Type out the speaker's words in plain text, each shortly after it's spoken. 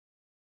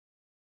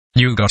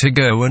You gotta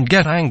go and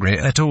get angry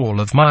at all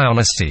of my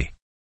honesty.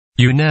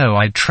 You know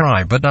I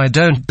try, but I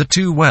don't do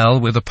too well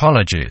with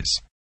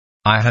apologies.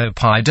 I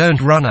hope I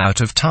don't run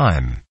out of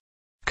time.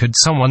 Could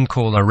someone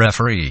call a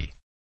referee?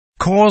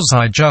 'Cause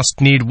I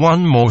just need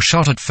one more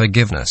shot at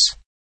forgiveness.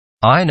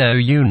 I know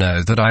you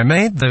know that I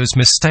made those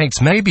mistakes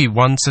maybe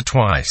once or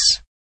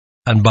twice.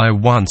 And by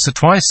once or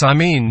twice I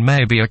mean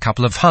maybe a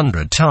couple of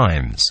 100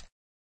 times.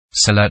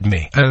 So let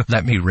me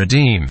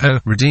redeem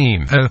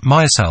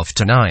myself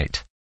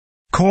tonight.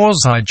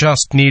 'Cause I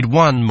just need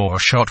one more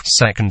shot.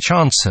 Second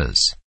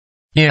chances.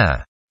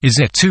 Yeah. Is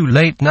it too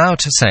late now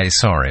to say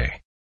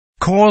sorry?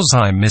 'Cause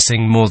I'm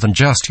missing more than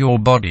just your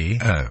body.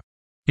 Oh.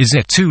 Is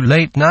it too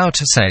late now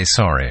to say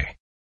sorry?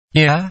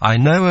 Yeah, I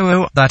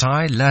know that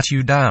I let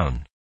you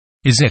down.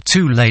 Is it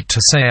too late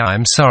to say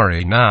I'm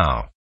sorry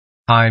now?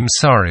 I'm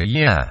sorry,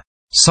 yeah.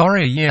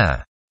 Sorry,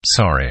 yeah.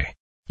 Sorry.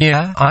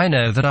 Yeah, I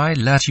know that I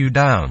let you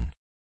down.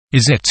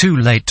 Is it too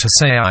late to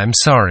say I'm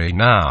sorry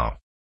now?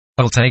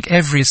 I'll take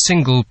every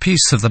single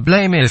piece of the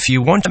blame if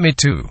you want me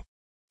to.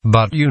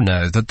 But you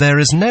know that there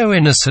is no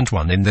innocent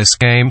one in this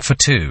game for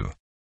two.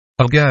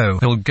 I'll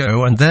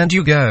go and then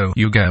you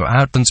go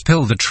out and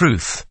spill the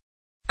truth.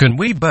 Can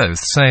we both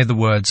say the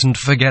words and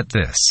forget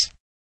this?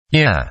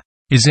 Yeah.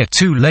 Is it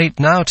too late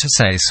now to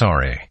say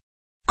sorry?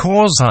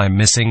 'Cause I'm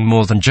missing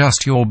more than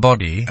just your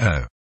body.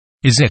 Oh.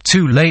 Is it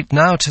too late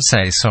now to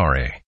say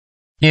sorry?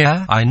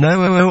 Yeah, I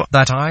know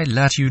that I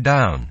let you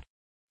down.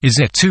 Is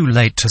it too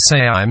late to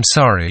say I'm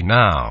sorry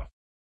now?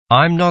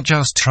 I'm not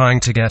just trying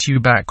to get you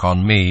back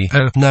on me.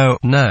 Oh,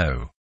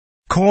 no.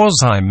 'Cause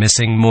I'm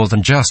missing more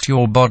than just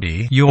your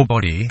body.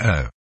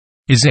 Oh.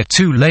 Is it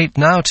too late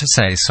now to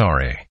say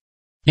sorry?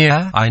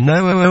 Yeah, I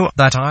know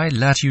that I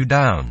let you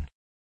down.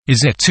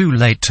 Is it too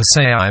late to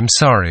say I'm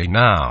sorry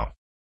now?